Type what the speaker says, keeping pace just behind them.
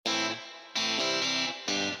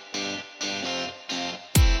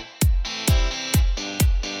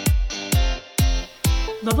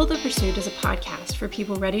Level the Pursuit is a podcast for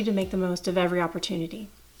people ready to make the most of every opportunity.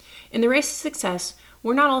 In the race to success,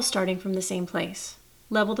 we're not all starting from the same place.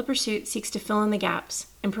 Level the Pursuit seeks to fill in the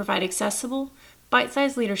gaps and provide accessible,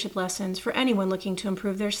 bite-sized leadership lessons for anyone looking to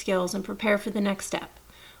improve their skills and prepare for the next step,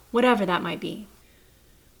 whatever that might be.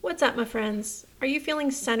 What's up, my friends? Are you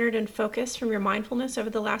feeling centered and focused from your mindfulness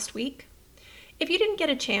over the last week? If you didn't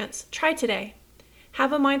get a chance, try today.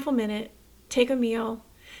 Have a mindful minute, take a meal,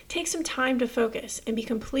 take some time to focus and be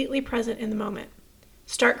completely present in the moment.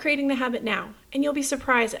 Start creating the habit now, and you'll be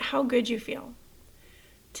surprised at how good you feel.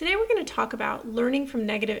 Today we're going to talk about learning from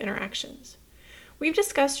negative interactions. We've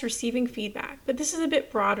discussed receiving feedback, but this is a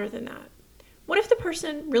bit broader than that. What if the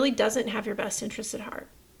person really doesn't have your best interests at heart?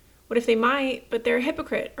 What if they might, but they're a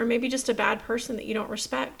hypocrite, or maybe just a bad person that you don't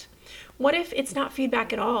respect? What if it's not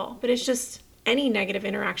feedback at all, but it's just any negative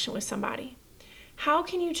interaction with somebody? How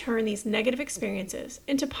can you turn these negative experiences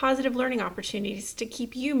into positive learning opportunities to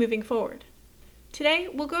keep you moving forward? Today,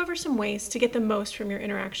 we'll go over some ways to get the most from your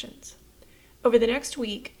interactions. Over the next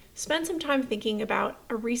week, spend some time thinking about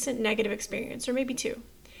a recent negative experience, or maybe two.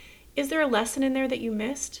 Is there a lesson in there that you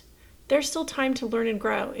missed? There's still time to learn and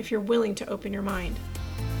grow if you're willing to open your mind.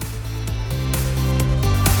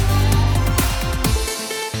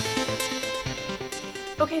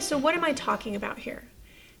 Okay, so what am I talking about here?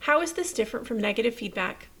 How is this different from negative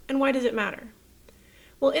feedback, and why does it matter?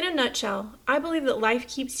 Well, in a nutshell, I believe that life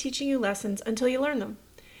keeps teaching you lessons until you learn them.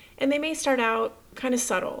 And they may start out kind of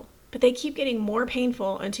subtle, but they keep getting more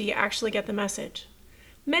painful until you actually get the message.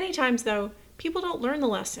 Many times, though, people don't learn the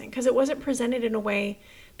lesson because it wasn't presented in a way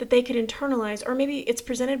that they could internalize, or maybe it's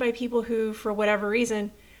presented by people who, for whatever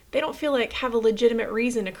reason, they don't feel like have a legitimate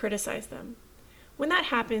reason to criticize them. When that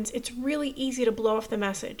happens, it's really easy to blow off the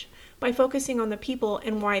message by focusing on the people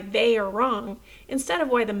and why they are wrong instead of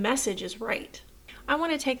why the message is right. I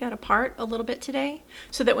want to take that apart a little bit today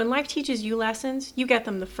so that when life teaches you lessons, you get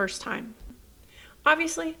them the first time.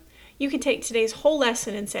 Obviously, you can take today's whole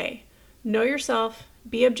lesson and say, know yourself,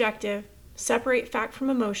 be objective, separate fact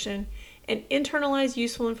from emotion, and internalize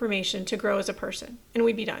useful information to grow as a person, and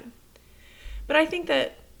we'd be done. But I think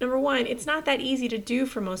that number one, it's not that easy to do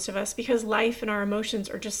for most of us because life and our emotions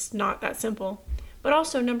are just not that simple. But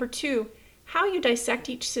also, number two, how you dissect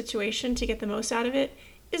each situation to get the most out of it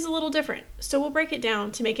is a little different. So we'll break it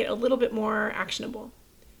down to make it a little bit more actionable.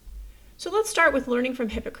 So let's start with learning from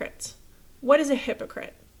hypocrites. What is a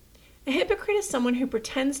hypocrite? A hypocrite is someone who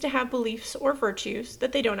pretends to have beliefs or virtues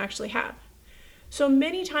that they don't actually have. So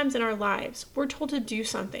many times in our lives, we're told to do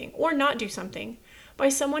something or not do something by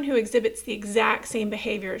someone who exhibits the exact same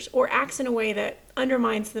behaviors or acts in a way that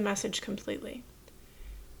undermines the message completely.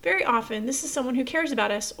 Very often, this is someone who cares about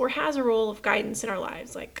us or has a role of guidance in our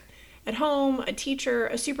lives, like at home, a teacher,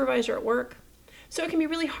 a supervisor at work. So it can be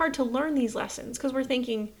really hard to learn these lessons because we're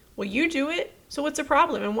thinking, well, you do it, so what's the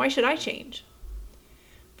problem and why should I change?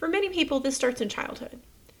 For many people, this starts in childhood.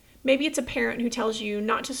 Maybe it's a parent who tells you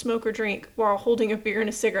not to smoke or drink while holding a beer and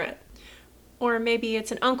a cigarette. Or maybe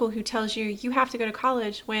it's an uncle who tells you you have to go to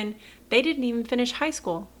college when they didn't even finish high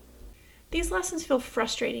school. These lessons feel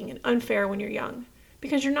frustrating and unfair when you're young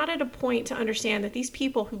because you're not at a point to understand that these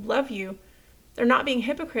people who love you, they're not being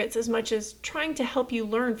hypocrites as much as trying to help you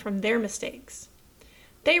learn from their mistakes.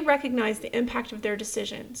 They recognize the impact of their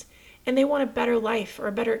decisions and they want a better life or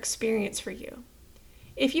a better experience for you.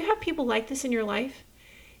 If you have people like this in your life,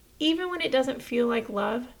 even when it doesn't feel like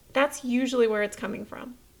love, that's usually where it's coming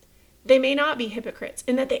from. They may not be hypocrites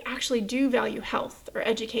in that they actually do value health or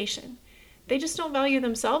education. They just don't value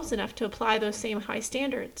themselves enough to apply those same high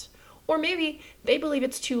standards. Or maybe they believe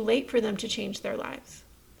it's too late for them to change their lives.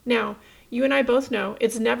 Now, you and I both know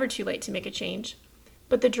it's never too late to make a change,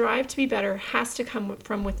 but the drive to be better has to come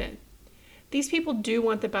from within. These people do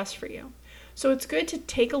want the best for you, so it's good to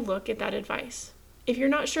take a look at that advice. If you're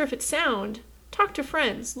not sure if it's sound, talk to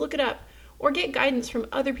friends, look it up, or get guidance from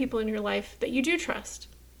other people in your life that you do trust.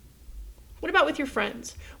 What about with your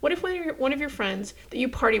friends? What if one of your friends that you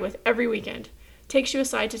party with every weekend takes you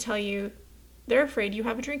aside to tell you they're afraid you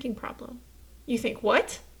have a drinking problem? You think,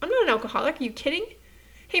 what? I'm not an alcoholic. Are you kidding?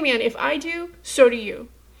 Hey man, if I do, so do you.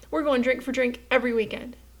 We're going drink for drink every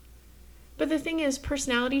weekend. But the thing is,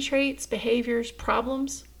 personality traits, behaviors,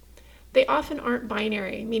 problems, they often aren't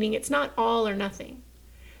binary, meaning it's not all or nothing.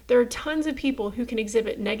 There are tons of people who can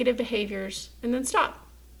exhibit negative behaviors and then stop.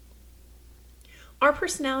 Our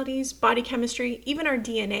personalities, body chemistry, even our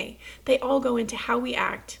DNA, they all go into how we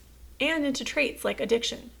act and into traits like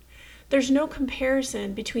addiction. There's no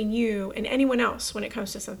comparison between you and anyone else when it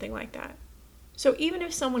comes to something like that. So even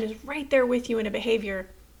if someone is right there with you in a behavior,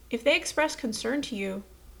 if they express concern to you,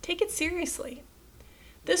 take it seriously.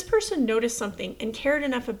 This person noticed something and cared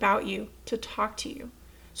enough about you to talk to you.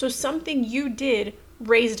 So something you did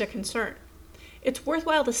raised a concern. It's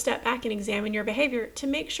worthwhile to step back and examine your behavior to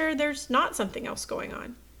make sure there's not something else going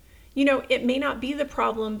on. It may not be the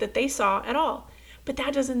problem that they saw at all, but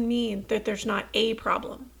that doesn't mean that there's not a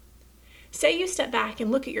problem. Say you step back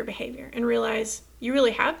and look at your behavior and realize you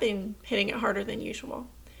really have been hitting it harder than usual.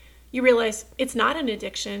 You realize it's not an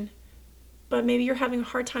addiction, but maybe you're having a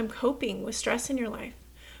hard time coping with stress in your life.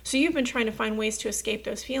 So you've been trying to find ways to escape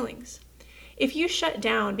those feelings. If you shut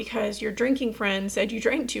down because your drinking friend said you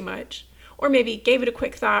drank too much, or maybe gave it a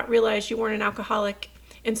quick thought, realized you weren't an alcoholic,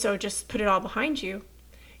 and so just put it all behind you,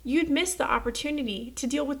 you'd miss the opportunity to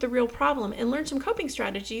deal with the real problem and learn some coping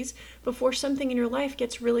strategies before something in your life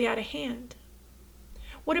gets really out of hand.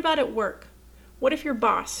 What about at work? What if your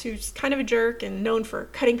boss, who's kind of a jerk and known for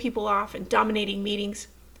cutting people off and dominating meetings,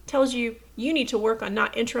 tells you you need to work on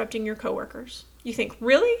not interrupting your coworkers? You think,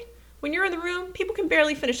 really? When you're in the room, people can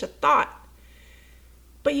barely finish a thought.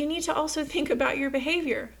 But you need to also think about your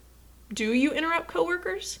behavior. Do you interrupt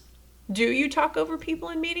coworkers? Do you talk over people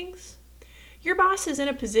in meetings? Your boss is in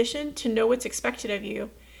a position to know what's expected of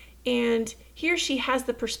you, and he or she has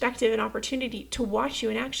the perspective and opportunity to watch you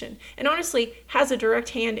in action, and honestly has a direct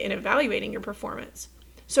hand in evaluating your performance.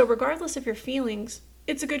 So regardless of your feelings,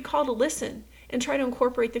 it's a good call to listen and try to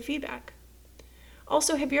incorporate the feedback.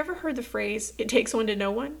 Also, have you ever heard the phrase, "it takes one to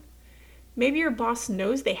know one"? Maybe your boss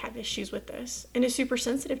knows they have issues with this and is super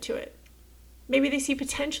sensitive to it. Maybe they see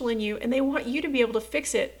potential in you and they want you to be able to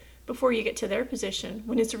fix it before you get to their position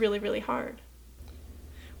when it's really, really hard.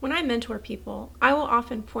 When I mentor people, I will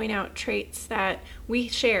often point out traits that we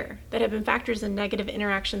share that have been factors in negative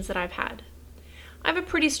interactions that I've had. I have a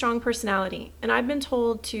pretty strong personality, and I've been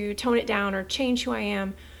told to tone it down or change who I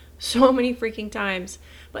am so many freaking times.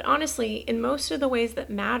 But honestly, in most of the ways that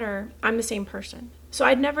matter, I'm the same person. So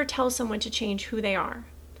I'd never tell someone to change who they are.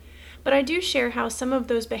 But I do share how some of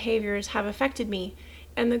those behaviors have affected me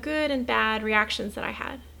and the good and bad reactions that I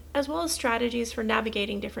had, as well as strategies for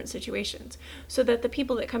navigating different situations, so that the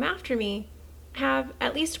people that come after me have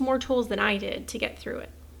at least more tools than I did to get through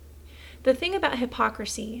it. The thing about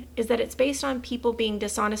hypocrisy is that it's based on people being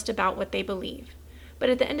dishonest about what they believe. But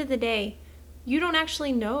at the end of the day, you don't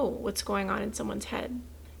actually know what's going on in someone's head.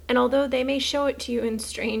 And although they may show it to you in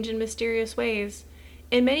strange and mysterious ways,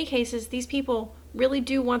 in many cases, these people really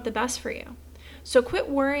do want the best for you. So quit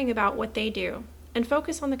worrying about what they do and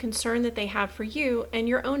focus on the concern that they have for you and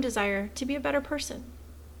your own desire to be a better person.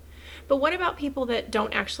 But what about people that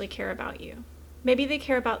don't actually care about you? Maybe they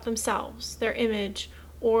care about themselves, their image,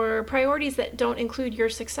 or priorities that don't include your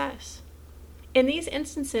success. In these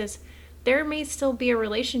instances, there may still be a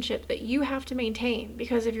relationship that you have to maintain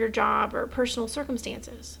because of your job or personal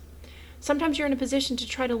circumstances. Sometimes you're in a position to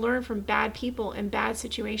try to learn from bad people and bad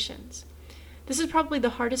situations. This is probably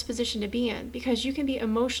the hardest position to be in because you can be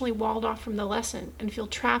emotionally walled off from the lesson and feel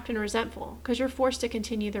trapped and resentful because you're forced to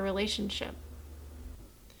continue the relationship.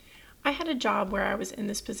 I had a job where I was in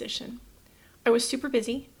this position. I was super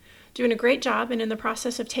busy, doing a great job and in the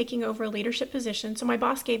process of taking over a leadership position, so my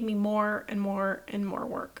boss gave me more and more and more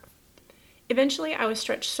work. Eventually, I was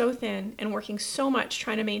stretched so thin and working so much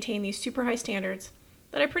trying to maintain these super high standards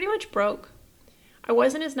that I pretty much broke. I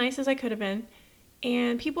wasn't as nice as I could have been,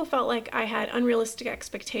 and people felt like I had unrealistic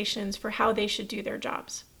expectations for how they should do their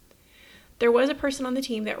jobs. There was a person on the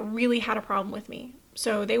team that really had a problem with me,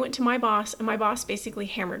 so they went to my boss, and my boss basically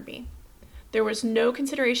hammered me. There was no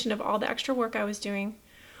consideration of all the extra work I was doing,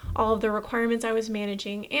 all of the requirements I was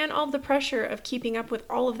managing, and all of the pressure of keeping up with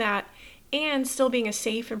all of that and still being a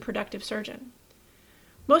safe and productive surgeon.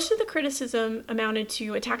 Most of the criticism amounted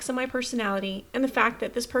to attacks on my personality and the fact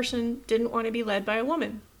that this person didn't want to be led by a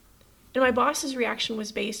woman. And my boss's reaction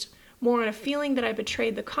was based more on a feeling that I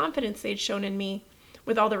betrayed the confidence they'd shown in me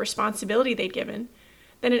with all the responsibility they'd given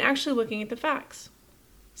than in actually looking at the facts.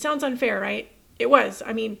 Sounds unfair, right? It was.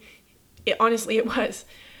 Honestly, it was.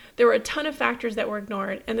 There were a ton of factors that were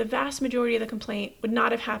ignored, and the vast majority of the complaint would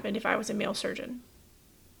not have happened if I was a male surgeon.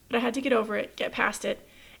 But I had to get over it, get past it,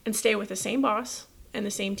 and stay with the same boss and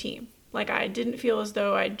the same team. Like I didn't feel as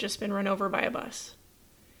though I'd just been run over by a bus.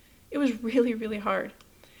 It was really, really hard.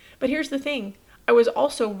 But here's the thing. I was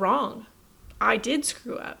also wrong. I did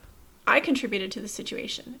screw up. I contributed to the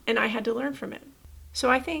situation, and I had to learn from it.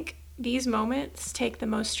 So I think these moments take the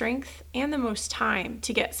most strength and the most time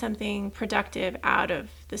to get something productive out of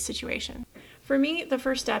the situation. For me, the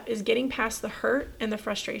first step is getting past the hurt and the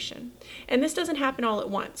frustration. And this doesn't happen all at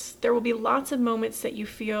once. There will be lots of moments that you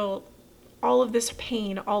feel all of this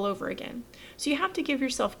pain all over again. So you have to give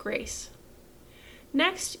yourself grace.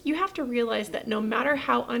 Next, you have to realize that no matter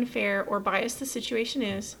how unfair or biased the situation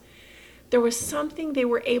is, there was something they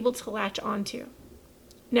were able to latch onto.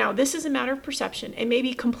 Now, this is a matter of perception and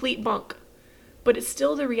maybe complete bunk, but it's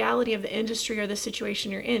still the reality of the industry or the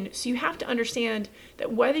situation you're in. So you have to understand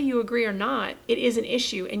that whether you agree or not, it is an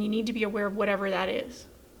issue and you need to be aware of whatever that is.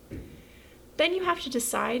 Then you have to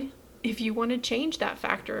decide if you want to change that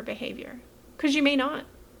factor or behavior, because you may not.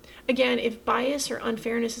 Again, if bias or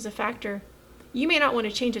unfairness is a factor, you may not want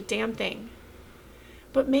to change a damn thing.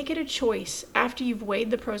 But make it a choice after you've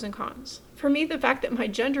weighed the pros and cons. For me, the fact that my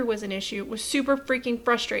gender was an issue was super freaking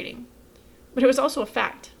frustrating, but it was also a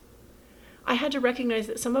fact. I had to recognize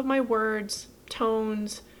that some of my words,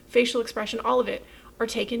 tones, facial expression, all of it, are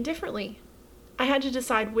taken differently. I had to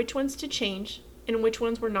decide which ones to change and which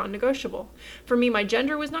ones were non-negotiable. For me, my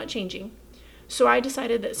gender was not changing, so I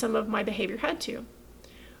decided that some of my behavior had to.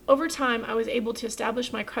 Over time, I was able to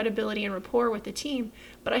establish my credibility and rapport with the team,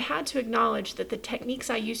 but I had to acknowledge that the techniques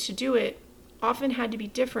I used to do it often had to be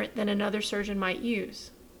different than another surgeon might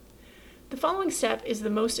use. The following step is the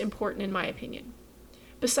most important in my opinion.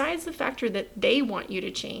 Besides the factor that they want you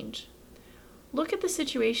to change, look at the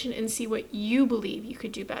situation and see what you believe you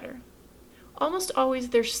could do better. Almost always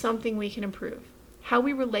there's something we can improve. How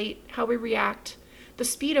we relate, how we react, the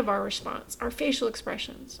speed of our response, our facial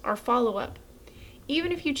expressions, our follow-up.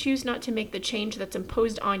 Even if you choose not to make the change that's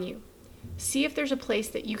imposed on you, see if there's a place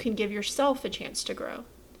that you can give yourself a chance to grow.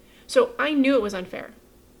 So I knew it was unfair.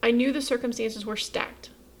 I knew the circumstances were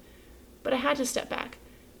stacked. But I had to step back.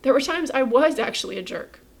 There were times I was actually a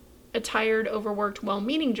jerk. A tired, overworked,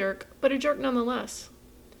 well-meaning jerk, but a jerk nonetheless.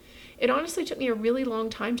 It honestly took me a really long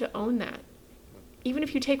time to own that. Even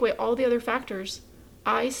if you take away all the other factors,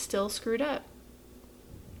 I still screwed up.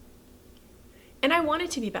 And I wanted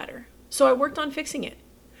to be better. So I worked on fixing it.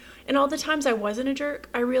 And all the times I wasn't a jerk,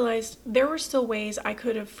 I realized there were still ways I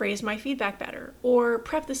could have phrased my feedback better, or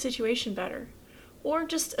prepped the situation better, or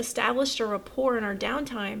just established a rapport in our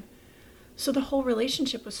downtime so the whole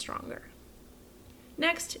relationship was stronger.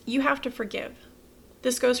 Next, you have to forgive.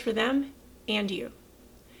 This goes for them and you.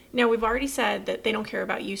 Now, we've already said that they don't care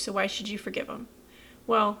about you, so why should you forgive them?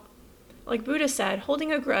 Well, like Buddha said,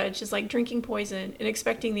 holding a grudge is like drinking poison and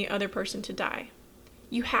expecting the other person to die.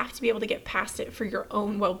 You have to be able to get past it for your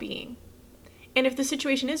own well-being. And if the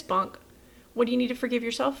situation is bunk, what do you need to forgive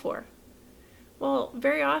yourself for? Well,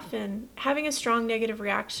 very often, having a strong negative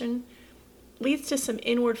reaction leads to some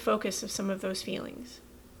inward focus of some of those feelings.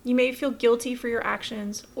 You may feel guilty for your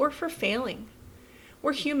actions or for failing.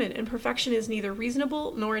 We're human, and perfection is neither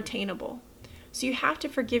reasonable nor attainable. So you have to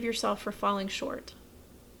forgive yourself for falling short.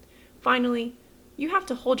 Finally, you have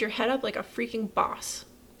to hold your head up like a freaking boss.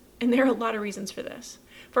 And there are a lot of reasons for this.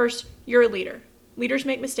 First, you're a leader. Leaders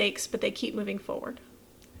make mistakes, but they keep moving forward.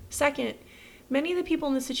 Second, many of the people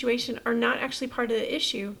in the situation are not actually part of the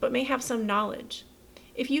issue, but may have some knowledge.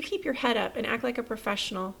 If you keep your head up and act like a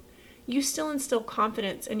professional, you still instill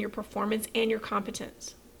confidence in your performance and your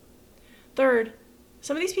competence. Third,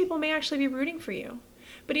 some of these people may actually be rooting for you,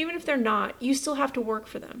 but even if they're not, you still have to work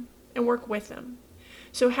for them and work with them.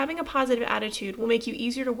 So having a positive attitude will make you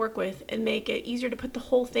easier to work with and make it easier to put the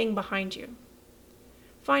whole thing behind you.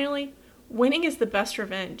 Finally, winning is the best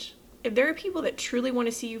revenge. If there are people that truly want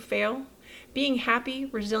to see you fail, being happy,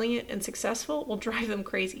 resilient, and successful will drive them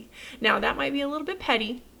crazy. Now, that might be a little bit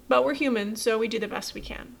petty, but we're human, so we do the best we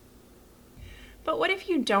can. But what if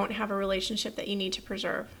you don't have a relationship that you need to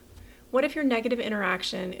preserve? What if your negative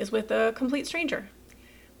interaction is with a complete stranger?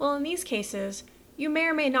 Well, in these cases, you may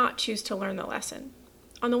or may not choose to learn the lesson.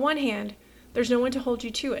 On the one hand, there's no one to hold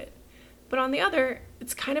you to it. But on the other,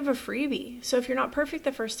 it's kind of a freebie. So if you're not perfect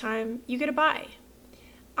the first time, you get a bye.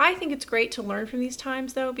 I think it's great to learn from these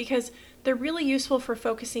times, though, because they're really useful for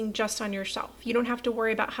focusing just on yourself. You don't have to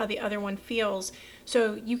worry about how the other one feels,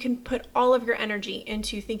 so you can put all of your energy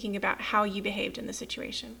into thinking about how you behaved in the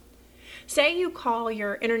situation. Say you call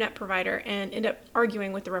your internet provider and end up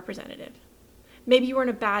arguing with the representative. Maybe you were in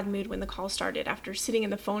a bad mood when the call started after sitting in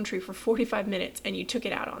the phone tree for 45 minutes and you took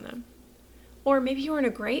it out on them. Or maybe you were in a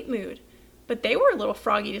great mood, but they were a little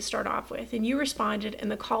froggy to start off with and you responded and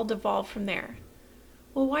the call devolved from there.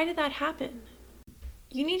 Well, why did that happen?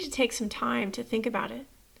 You need to take some time to think about it.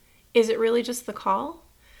 Is it really just the call?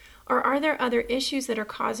 Or are there other issues that are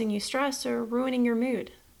causing you stress or ruining your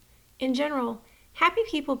mood? In general, happy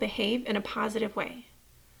people behave in a positive way.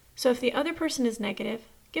 So if the other person is negative,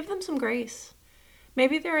 give them some grace.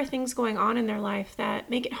 Maybe there are things going on in their life that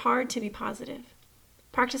make it hard to be positive.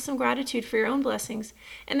 Practice some gratitude for your own blessings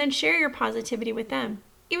and then share your positivity with them,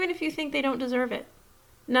 even if you think they don't deserve it.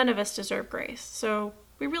 None of us deserve grace, so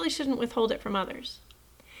we really shouldn't withhold it from others.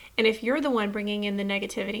 And if you're the one bringing in the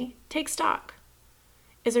negativity, take stock.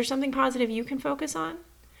 Is there something positive you can focus on?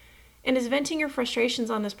 And is venting your frustrations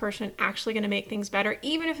on this person actually going to make things better,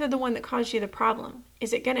 even if they're the one that caused you the problem?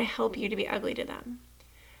 Is it going to help you to be ugly to them?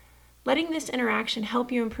 Letting this interaction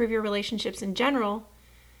help you improve your relationships in general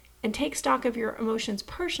and take stock of your emotions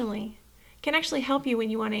personally can actually help you when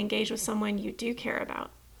you want to engage with someone you do care about.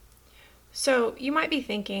 So you might be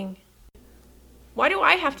thinking, why do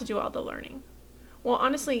I have to do all the learning? Well,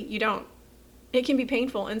 honestly, you don't. It can be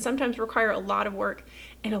painful and sometimes require a lot of work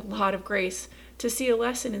and a lot of grace to see a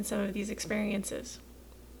lesson in some of these experiences.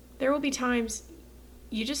 There will be times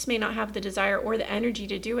you just may not have the desire or the energy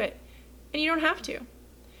to do it, and you don't have to.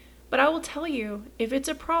 But I will tell you, if it's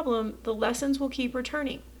a problem, the lessons will keep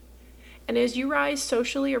returning. And as you rise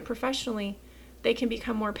socially or professionally, they can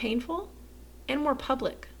become more painful and more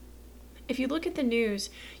public. If you look at the news,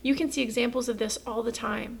 you can see examples of this all the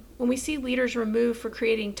time. When we see leaders removed for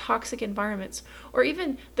creating toxic environments, or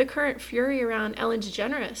even the current fury around Ellen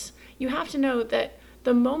DeGeneres, you have to know that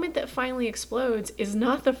the moment that finally explodes is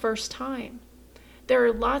not the first time. There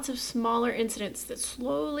are lots of smaller incidents that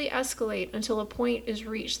slowly escalate until a point is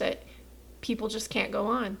reached that people just can't go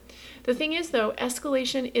on. The thing is, though,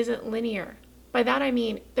 escalation isn't linear. By that I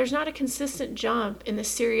mean, there's not a consistent jump in the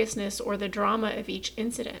seriousness or the drama of each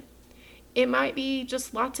incident. It might be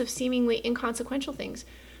just lots of seemingly inconsequential things,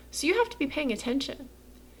 so you have to be paying attention.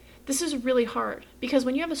 This is really hard because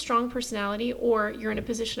when you have a strong personality or you're in a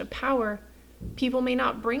position of power, people may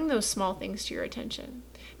not bring those small things to your attention.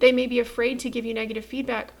 They may be afraid to give you negative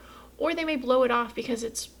feedback, or they may blow it off because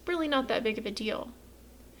it's really not that big of a deal.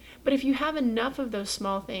 But if you have enough of those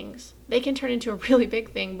small things, they can turn into a really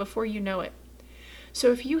big thing before you know it.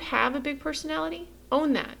 So if you have a big personality,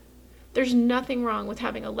 own that. There's nothing wrong with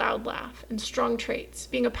having a loud laugh and strong traits,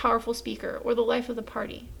 being a powerful speaker, or the life of the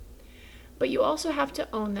party. But you also have to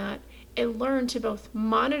own that and learn to both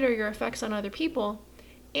monitor your effects on other people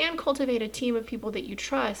and cultivate a team of people that you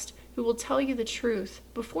trust who will tell you the truth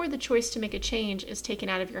before the choice to make a change is taken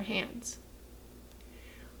out of your hands.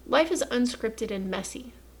 Life is unscripted and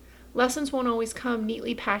messy. Lessons won't always come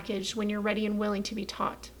neatly packaged when you're ready and willing to be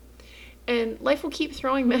taught. And life will keep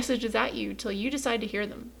throwing messages at you till you decide to hear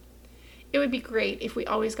them. It would be great if we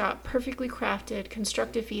always got perfectly crafted,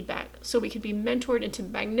 constructive feedback so we could be mentored into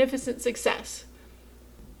magnificent success.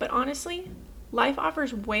 But honestly, life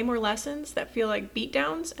offers way more lessons that feel like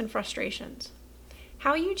beatdowns and frustrations.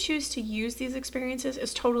 How you choose to use these experiences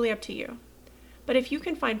is totally up to you. But if you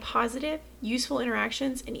can find positive, useful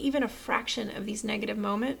interactions in even a fraction of these negative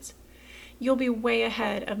moments, you'll be way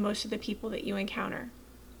ahead of most of the people that you encounter.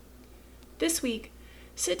 This week,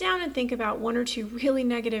 sit down and think about one or two really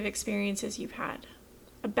negative experiences you've had.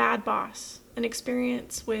 A bad boss, an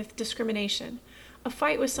experience with discrimination, a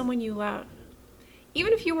fight with someone you love.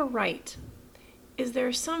 Even if you were right, is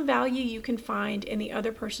there some value you can find in the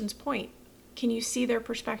other person's point? Can you see their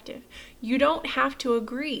perspective? You don't have to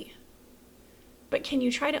agree, but can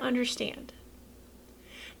you try to understand?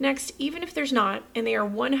 Next, even if there's not, and they are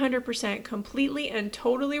 100% completely and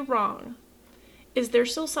totally wrong, is there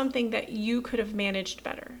still something that you could have managed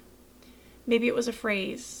better? Maybe it was a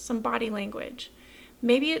phrase, some body language.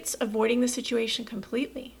 Maybe it's avoiding the situation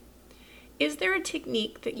completely. Is there a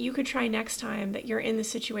technique that you could try next time that you're in the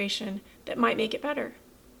situation that might make it better?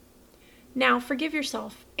 Now, forgive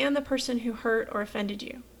yourself and the person who hurt or offended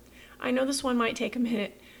you. I know this one might take a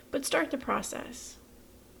minute, but start the process.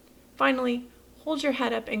 Finally, hold your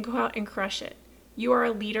head up and go out and crush it. You are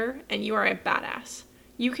a leader and you are a badass.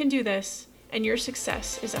 You can do this, and your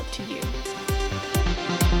success is up to you.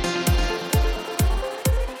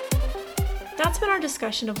 That's been our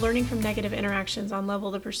discussion of learning from negative interactions on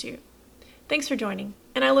Level the Pursuit. Thanks for joining,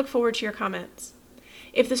 and I look forward to your comments.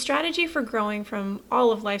 If the strategy for growing from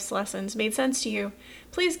all of life's lessons made sense to you,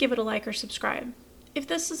 please give it a like or subscribe. If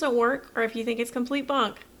this doesn't work, or if you think it's complete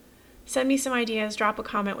bunk, send me some ideas, drop a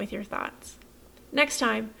comment with your thoughts. Next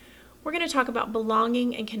time, we're going to talk about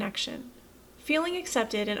belonging and connection. Feeling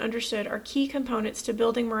accepted and understood are key components to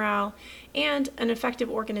building morale and an effective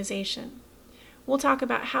organization. We'll talk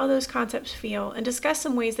about how those concepts feel and discuss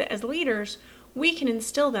some ways that as leaders, we can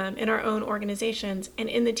instill them in our own organizations and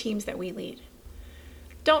in the teams that we lead.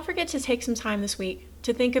 Don't forget to take some time this week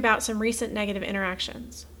to think about some recent negative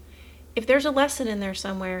interactions. If there's a lesson in there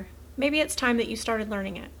somewhere, maybe it's time that you started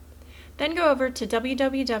learning it. Then go over to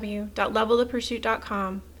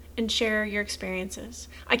www.levelthepursuit.com and share your experiences.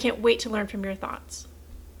 I can't wait to learn from your thoughts.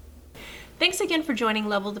 Thanks again for joining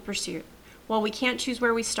Level the Pursuit. While we can't choose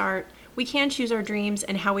where we start, we can choose our dreams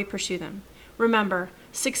and how we pursue them. Remember,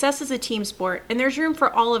 success is a team sport, and there's room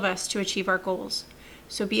for all of us to achieve our goals.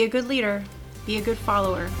 So be a good leader be a good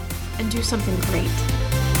follower, and do something great.